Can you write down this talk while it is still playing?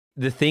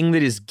The thing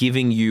that is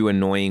giving you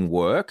annoying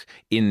work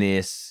in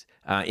this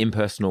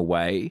impersonal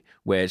way,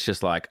 where it's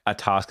just like a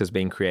task has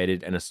been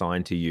created and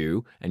assigned to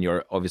you, and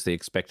you're obviously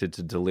expected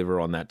to deliver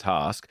on that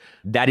task,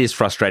 that is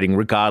frustrating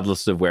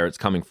regardless of where it's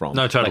coming from.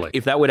 No, totally. Like,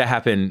 if that were to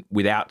happen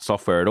without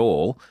software at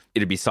all,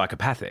 it'd be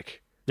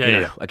psychopathic.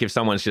 Yeah. Like if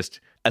someone's just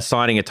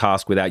assigning a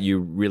task without you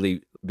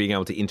really being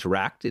able to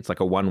interact, it's like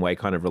a one-way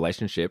kind of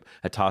relationship.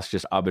 A task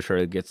just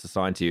arbitrarily gets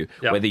assigned to you,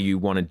 whether you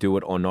want to do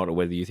it or not, or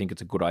whether you think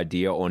it's a good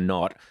idea or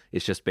not.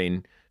 It's just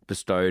been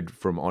bestowed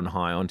from on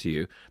high onto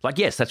you. Like,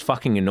 yes, that's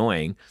fucking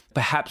annoying.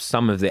 Perhaps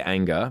some of the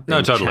anger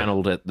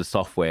channeled at the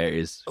software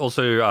is...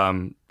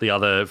 Also, the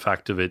other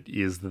fact of it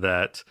is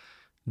that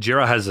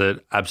Jira has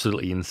an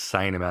absolutely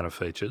insane amount of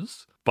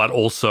features, but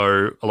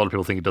also a lot of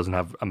people think it doesn't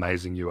have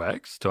amazing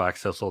UX to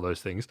access all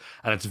those things.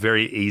 And it's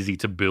very easy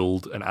to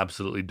build an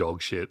absolutely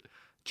dog shit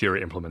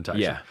Jira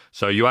implementation. Yeah.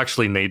 So you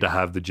actually need to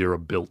have the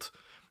Jira built,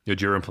 your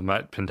Jira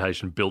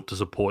implementation built to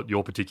support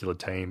your particular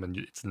team and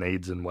its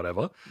needs and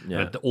whatever.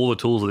 Yeah. And all the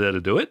tools are there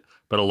to do it,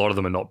 but a lot of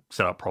them are not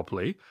set up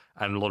properly.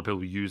 And a lot of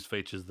people use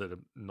features that are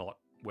not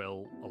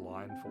well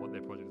aligned for what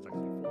their project is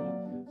actually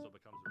for. So it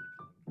becomes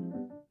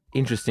really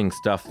interesting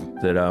stuff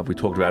that we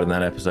talked about in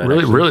that episode.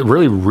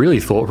 Really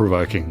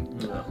thought-provoking.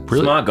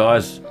 Really, smart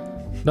guys.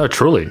 No,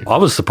 truly. I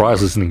was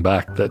surprised listening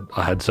back that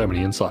I had so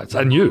many insights.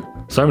 And you,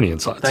 so many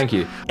insights. Thank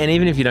you. And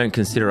even if you don't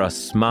consider us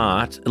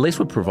smart, at least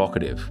we're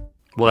provocative.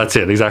 Well, that's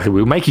it. Exactly.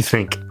 We make you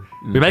think.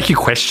 We make you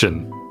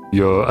question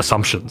your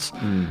assumptions.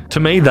 To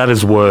me, that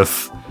is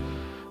worth...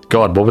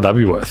 God, what would that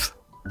be worth?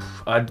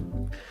 I'd...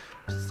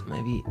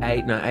 maybe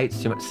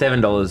eight's too much.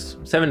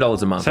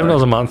 $7 a month.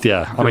 $7 a month,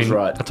 yeah. I mean,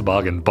 right. That's a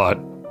bargain. But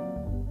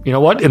you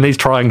know what? In these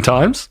trying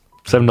times,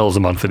 $7 a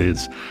month it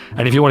is.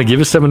 And if you want to give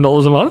us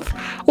 $7 a month,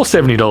 or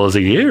 $70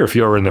 a year if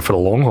you're in it for the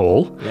long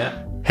haul,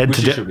 which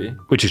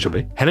you should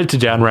be. Head it to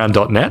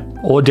downround.net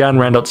or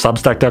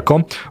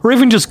downround.substack.com, or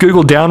even just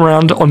Google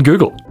Downround on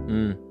Google.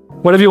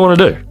 Whatever you want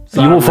to do.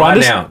 You will find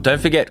us. Now.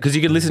 Don't forget, because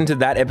you can listen to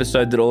that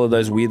episode that all of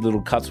those weird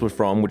little cuts were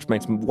from, which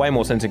makes way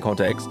more sense in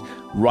context,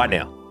 right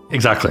now.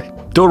 Exactly.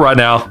 Do it right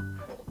now,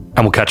 and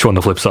we'll catch you on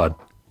the flip side.